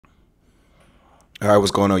All right,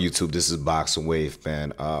 what's going on, YouTube? This is Boxingwave,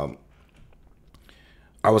 man.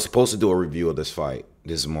 I was supposed to do a review of this fight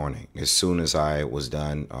this morning. As soon as I was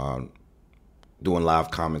done doing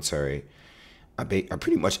live commentary, I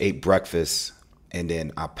pretty much ate breakfast and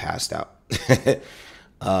then I passed out.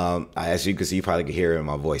 As you can see, you probably can hear it in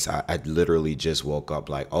my voice. I literally just woke up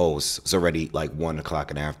like, oh, it's already like 1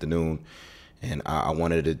 o'clock in the afternoon. And I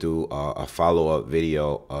wanted to do a follow-up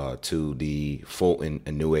video to the Fulton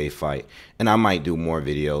Inoue fight. And I might do more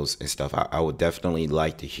videos and stuff. I would definitely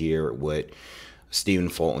like to hear what Stephen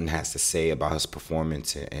Fulton has to say about his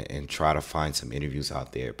performance and try to find some interviews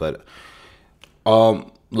out there. But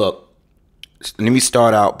look, let me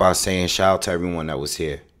start out by saying shout out to everyone that was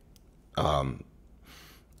here.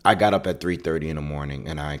 I got up at 3:30 in the morning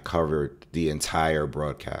and I covered the entire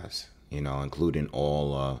broadcast, including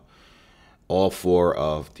all four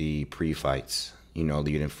of the pre-fights,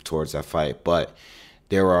 leading towards that fight. But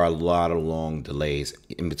there are a lot of long delays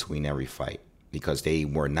in between every fight because they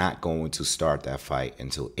were not going to start that fight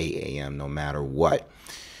until 8 a.m. no matter what.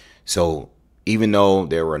 So even though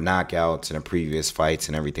there were knockouts in the previous fights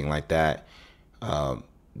and everything like that,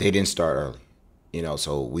 they didn't start early.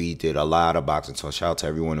 So we did a lot of boxing. So shout out to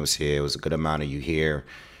everyone who was here. It was a good amount of you here.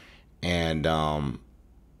 And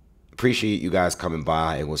appreciate you guys coming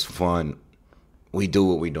by. It was fun. We do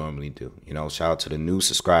what we normally do. Shout out to the new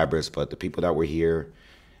subscribers, but the people that were here,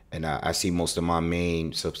 and I see most of my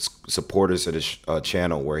main supporters of the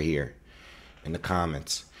channel were here in the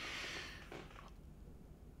comments.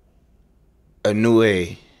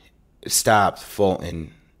 Inoue stopped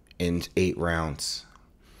Fulton in 8 rounds,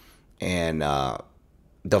 and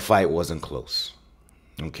the fight wasn't close.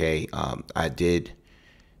 Okay, I did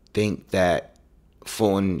think that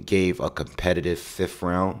Fulton gave a competitive 5th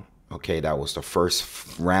round. Okay, that was the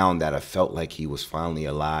first round that I felt like he was finally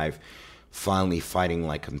alive, finally fighting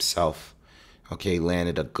like himself. Okay,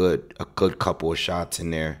 landed a good couple of shots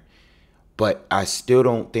in there. But I still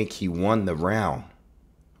don't think he won the round.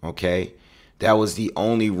 Okay? That was the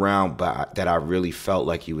only round that I really felt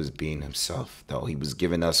like he was being himself, though. He was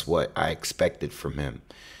giving us what I expected from him.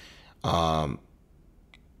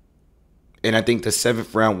 And I think the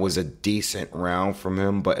 7th round was a decent round from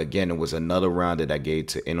him. But again, it was another round that I gave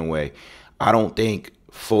to Inoue. I don't think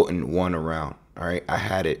Fulton won a round. All right. I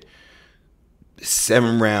had it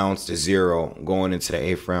 7 rounds to 0 going into the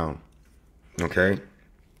 8th round. Okay.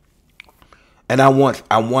 And I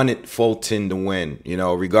wanted Fulton to win,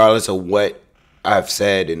 regardless of what I've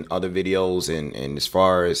said in other videos and as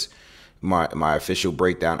far as my official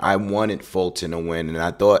breakdown, I wanted Fulton to win. And I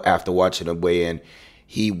thought after watching the weigh-in,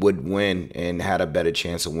 he would win and had a better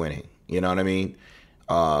chance of winning. You know what I mean?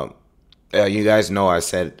 You guys know I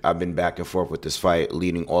said I've been back and forth with this fight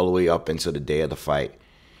leading all the way up until the day of the fight.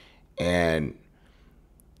 And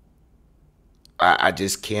I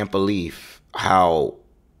just can't believe how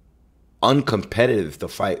uncompetitive the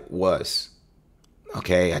fight was.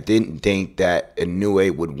 Okay, I didn't think that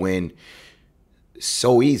Inoue would win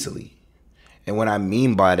so easily. And what I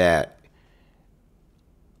mean by that,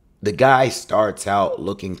 the guy starts out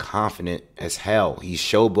looking confident as hell. He's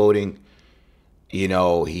showboating.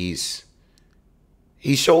 He's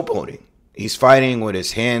showboating. He's fighting with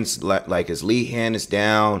his hands like his lead hand is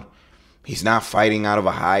down. He's not fighting out of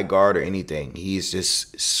a high guard or anything. He's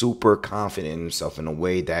just super confident in himself in a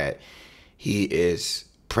way that he is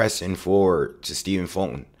pressing forward to Stephen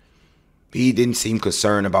Fulton. He didn't seem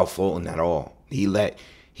concerned about Fulton at all.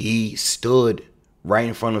 He stood right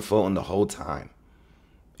in front of Fulton the whole time.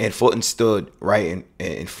 And Fulton stood right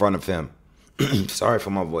in front of him. Sorry for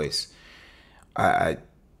my voice. I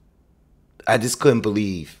just couldn't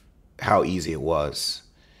believe how easy it was.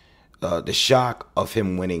 The shock of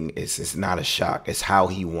him winning is not a shock. It's how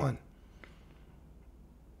he won.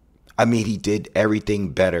 I mean, he did everything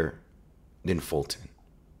better than Fulton.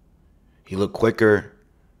 He looked quicker.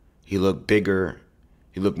 He looked bigger.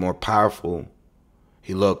 He looked more powerful.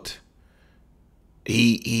 He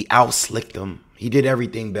outslicked him. He did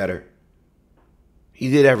everything better. He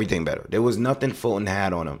did everything better. There was nothing Fulton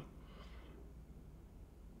had on him.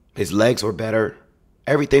 His legs were better.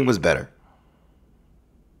 Everything was better.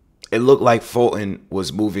 It looked like Fulton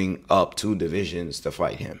was moving up 2 divisions to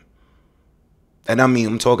fight him. And I mean,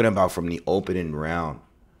 I'm talking about from the opening round.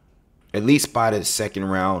 At least by the 2nd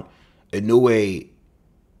round, Inoue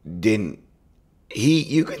didn't.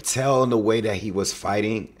 You could tell in the way that he was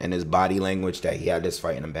fighting and his body language that he had this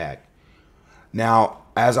fight in the bag. Now,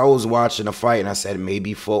 as I was watching the fight, and I said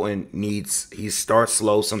maybe Fulton he starts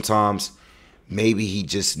slow sometimes. Maybe he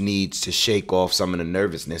just needs to shake off some of the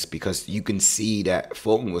nervousness because you can see that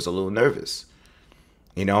Fulton was a little nervous.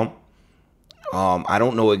 I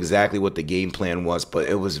don't know exactly what the game plan was, but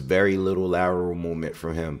it was very little lateral movement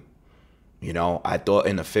from him. You know, I thought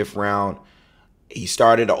in the 5th round, he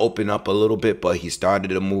started to open up a little bit, but he started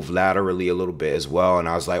to move laterally a little bit as well. And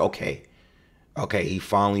I was like, okay, he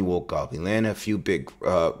finally woke up. He landed a few big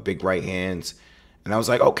right hands. And I was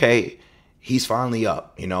like, okay, he's finally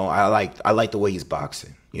up. You know, I like the way he's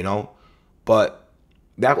boxing, you know. But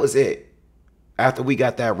that was it. After we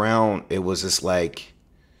got that round, it was just like,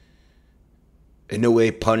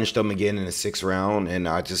 Inoue punished him again in the 6th round, and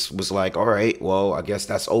I just was like, all right, well, I guess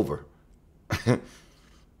that's over.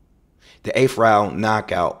 The 8th round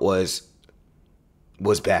knockout was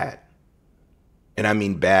bad. And I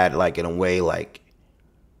mean bad, like in a way, like,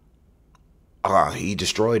 he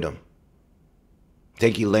destroyed him. I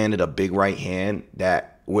think he landed a big right hand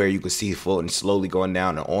that where you could see Fulton slowly going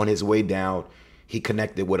down, and on his way down, he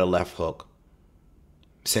connected with a left hook.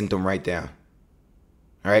 Sent him right down.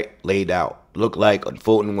 All right, laid out. Looked like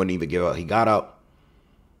Fulton wouldn't even give up. He got up,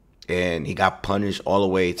 and he got punished all the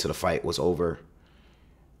way till the fight was over.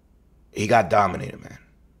 He got dominated, man.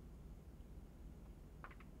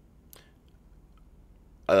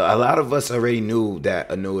 A lot of us already knew that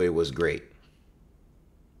Inoue was great.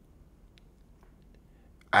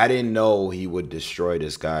 I didn't know he would destroy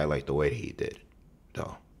this guy like the way that he did,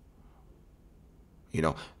 though. You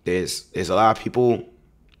know, there's a lot of people,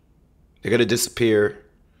 they're going to disappear.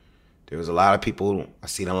 There was a lot of people, I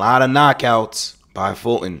seen a lot of knockouts by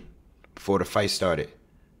Fulton before the fight started.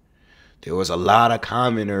 There was a lot of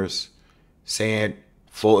commenters saying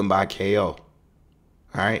Fulton by KO. All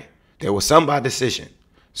right? There was some by decision.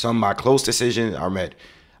 Some by close decision.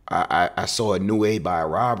 I saw Inoue by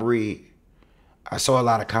robbery. I saw a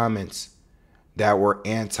lot of comments that were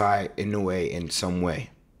anti-Inoue in some way.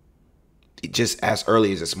 Just as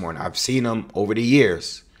early as this morning. I've seen them over the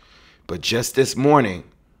years. But just this morning,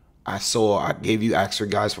 I asked for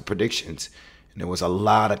guys for predictions, and there was a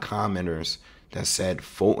lot of commenters that said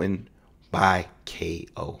Fulton by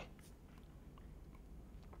KO.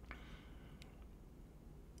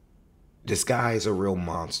 This guy is a real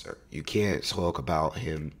monster. You can't talk about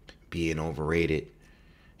him being overrated.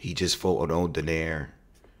 He just fought an ordinaire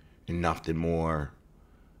and nothing more.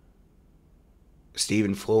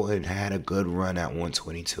 Stephen Fulton had a good run at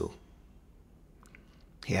 122.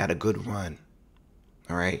 He had a good run.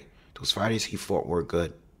 All right? Those fighters he fought were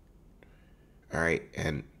good. All right?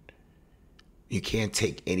 And you can't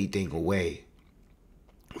take anything away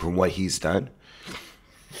from what he's done.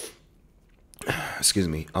 Excuse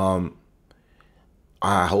me.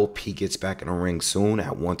 I hope he gets back in the ring soon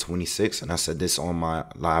at 126. And I said this on my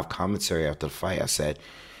live commentary after the fight. I said,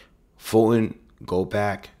 Fulton, go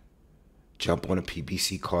back, jump on a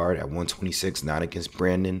PBC card at 126, not against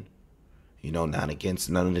Brandon, you know, not against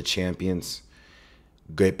none of the champions.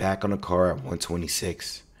 Get back on the card at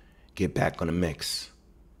 126. Get back on the mix.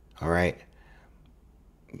 All right?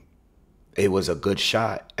 It was a good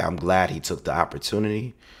shot. I'm glad he took the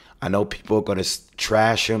opportunity. I know people are going to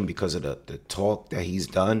trash him because of the talk that he's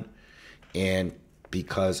done and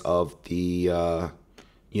because of the,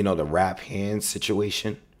 the wrap hand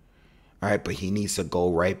situation. All right, but he needs to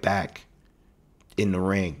go right back in the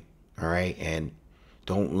ring, all right? And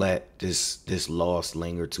don't let this loss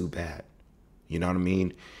linger too bad. You know what I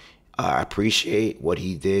mean? I appreciate what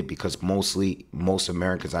he did because most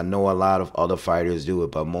Americans, I know a lot of other fighters do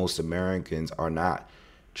it, but most Americans are not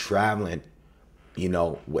traveling. You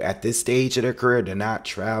know, at this stage of their career, they're not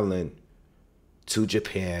traveling to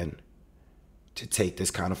Japan to take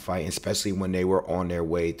this kind of fight, especially when they were on their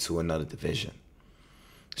way to another division.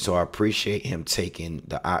 So I appreciate him taking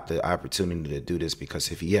the opportunity to do this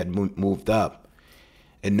because if he had moved up,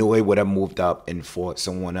 Inoue would have moved up and fought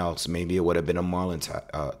someone else. Maybe it would have been a Marlon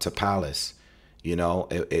Tapales. You know,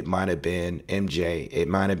 it might have been MJ. It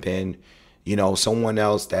might have been, someone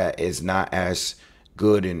else that is not as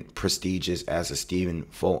good and prestigious as a Stephen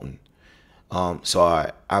Fulton.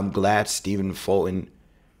 So I'm glad Stephen Fulton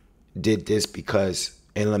did this because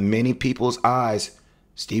in many people's eyes,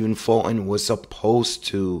 Stephen Fulton was supposed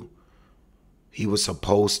to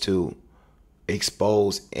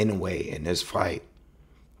expose Inoue in this fight.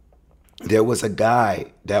 There was a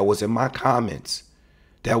guy that was in my comments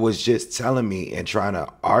that was just telling me and trying to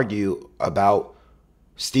argue about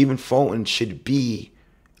Stephen Fulton should be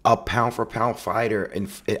a pound-for-pound fighter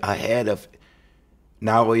ahead of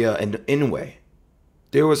Naoya Inoue.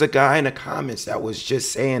 There was a guy in the comments that was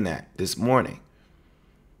just saying that this morning,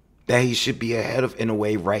 that he should be ahead of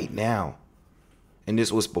Inoue right now. And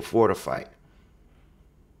this was before the fight.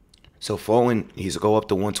 So Fulton needs to go up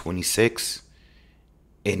to 126,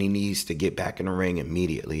 and he needs to get back in the ring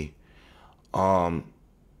immediately.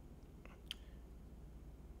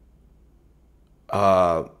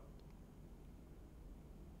 As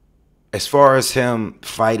far as him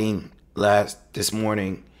fighting this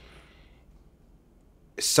morning,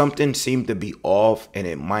 something seemed to be off, and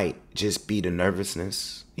it might just be the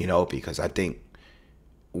nervousness, because I think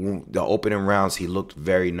the opening rounds he looked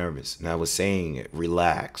very nervous, and I was saying,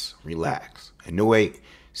 relax, relax. Inoue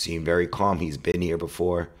seemed very calm. He's been here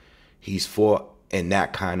before. He's fought in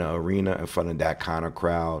that kind of arena in front of that kind of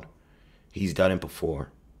crowd. He's done it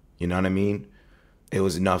before. You know what I mean? It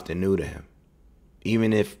was nothing new to him.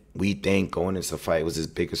 Even if we think going into the fight was his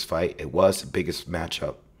biggest fight, it was the biggest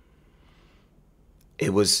matchup.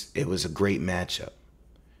 It was a great matchup.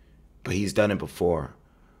 But he's done it before.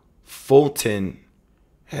 Fulton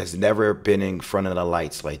has never been in front of the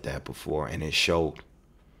lights like that before, and it showed.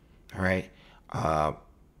 All right?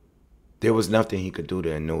 There was nothing he could do to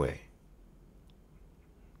Inoue.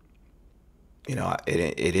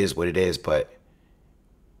 It is what it is, but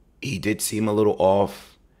he did seem a little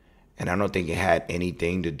off, and I don't think it had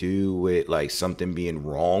anything to do with like something being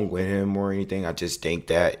wrong with him or anything. I just think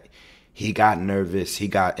that he got nervous, he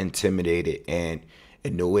got intimidated, and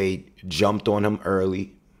Inoue jumped on him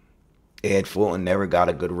early, and Fulton never got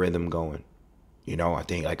a good rhythm going. I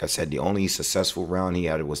think, like I said, the only successful round he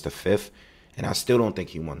had was the 5th, and I still don't think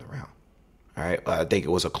he won the round. All right, I think it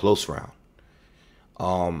was a close round.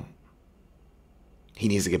 He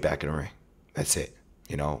needs to get back in the ring. That's it.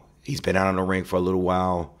 He's been out in the ring for a little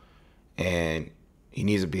while, and he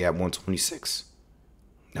needs to be at 126.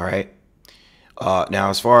 All right. Now,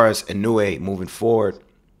 as far as Inoue moving forward,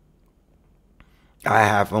 I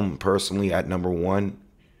have him personally at number 1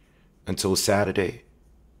 until Saturday.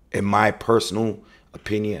 In my personal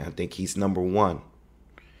opinion, I think he's number 1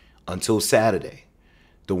 until Saturday.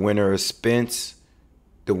 The winner of Spence,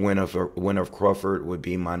 the winner of Crawford would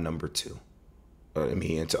be my number 2.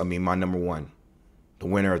 My number 1. The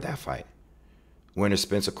winner of that fight. Winner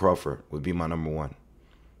Spencer Crawford would be my number 1.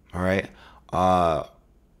 All right. But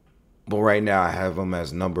right now I have him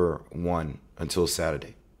as number 1 until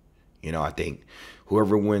Saturday. I think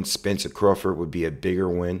whoever wins Spencer Crawford would be a bigger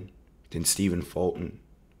win than Stephen Fulton,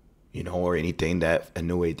 or anything that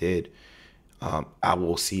Inoue did. I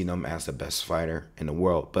will see him as the best fighter in the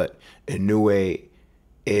world. But Inoue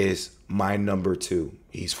is my number 2.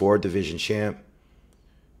 He's 4th-division champ.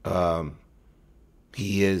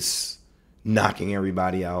 He is knocking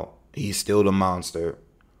everybody out. He's still the monster.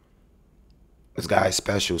 This guy is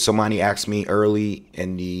special. Somebody asked me early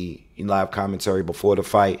in the live commentary before the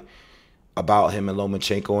fight about him and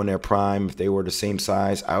Lomachenko in their prime, if they were the same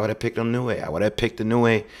size. I would have picked Inoue. I would have picked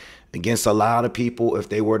Inoue against a lot of people if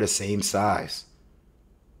they were the same size.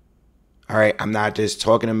 All right, I'm not just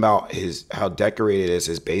talking about how decorated it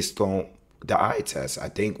is based on the eye test. I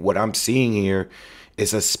think what I'm seeing here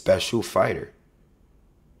is a special fighter.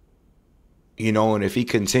 And if he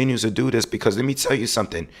continues to do this, because let me tell you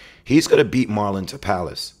something, he's going to beat Marlon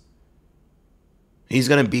Tapales. He's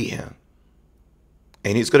going to beat him.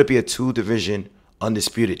 And he's going to be a 2-division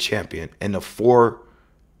undisputed champion in the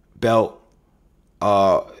 4-belt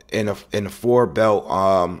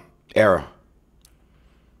era.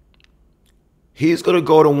 He's going to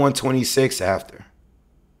go to 126 after.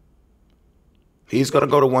 He's going to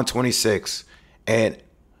go to 126, and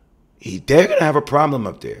they're going to have a problem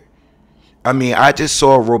up there. I just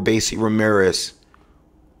saw Robeisy Ramirez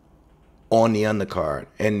on the undercard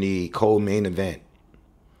in the co-main event.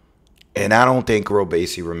 And I don't think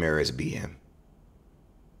Robeisy Ramirez beat him.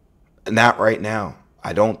 Not right now.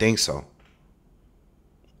 I don't think so.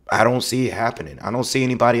 I don't see it happening. I don't see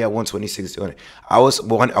anybody at 126 doing it. I was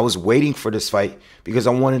waiting for this fight because I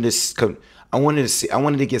wanted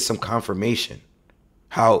to get some confirmation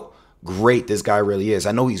how great this guy really is.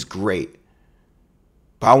 I know he's great,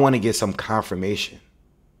 but I want to get some confirmation.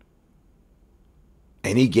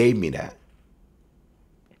 And he gave me that.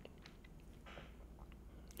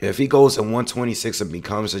 If he goes to 126 and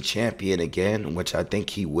becomes a champion again, which I think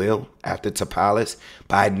he will after Tapales,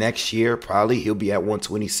 by next year, probably he'll be at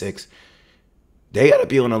 126. They got to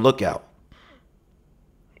be on the lookout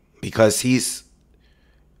because he's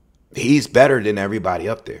better than everybody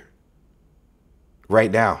up there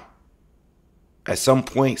right now. At some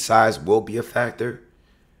point, size will be a factor,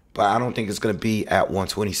 but I don't think it's going to be at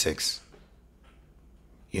 126.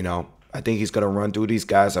 I think he's going to run through these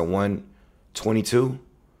guys at 122.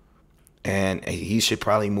 And he should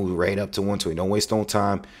probably move right up to 120. Don't waste no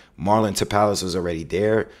time. Marlon Tapales is already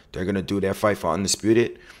there. They're going to do their fight for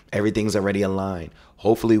Undisputed. Everything's already aligned.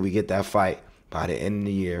 Hopefully we get that fight by the end of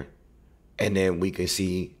the year. And then we can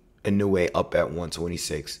see Inoue up at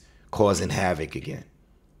 126, causing havoc again.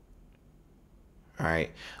 All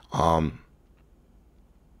right.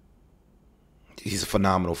 he's a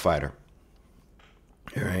phenomenal fighter.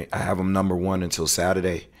 All right, I have him number 1 until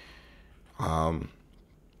Saturday. You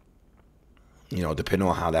know, depending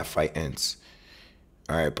on how that fight ends.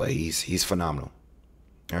 All right, but he's phenomenal.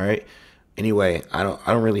 All right. Anyway, I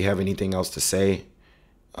don't really have anything else to say.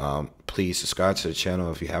 Please subscribe to the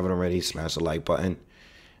channel if you haven't already. Smash the like button.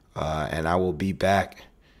 And I will be back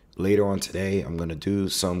later on today. I'm gonna do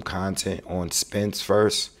some content on Spence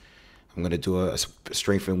first. I'm gonna do a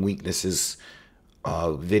strength and weaknesses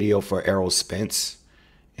video for Errol Spence,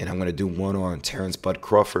 and I'm gonna do one on Terrence Bud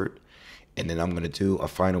Crawford, and then I'm gonna do a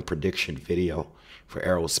final prediction video for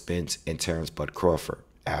Errol Spence and Terrence Bud Crawford.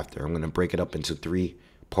 After, I'm gonna break it up into 3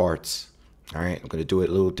 parts. All right, I'm gonna do it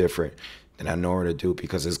a little different than I normally do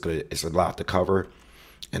because it's a lot to cover,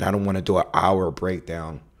 and I don't want to do an hour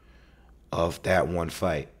breakdown of that one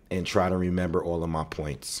fight and try to remember all of my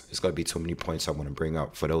points. It's gonna be too many points I want to bring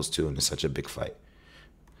up for those two, and it's such a big fight.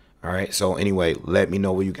 All right, so anyway, let me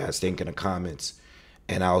know what you guys think in the comments,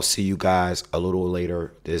 and I'll see you guys a little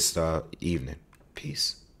later this evening.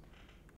 Peace.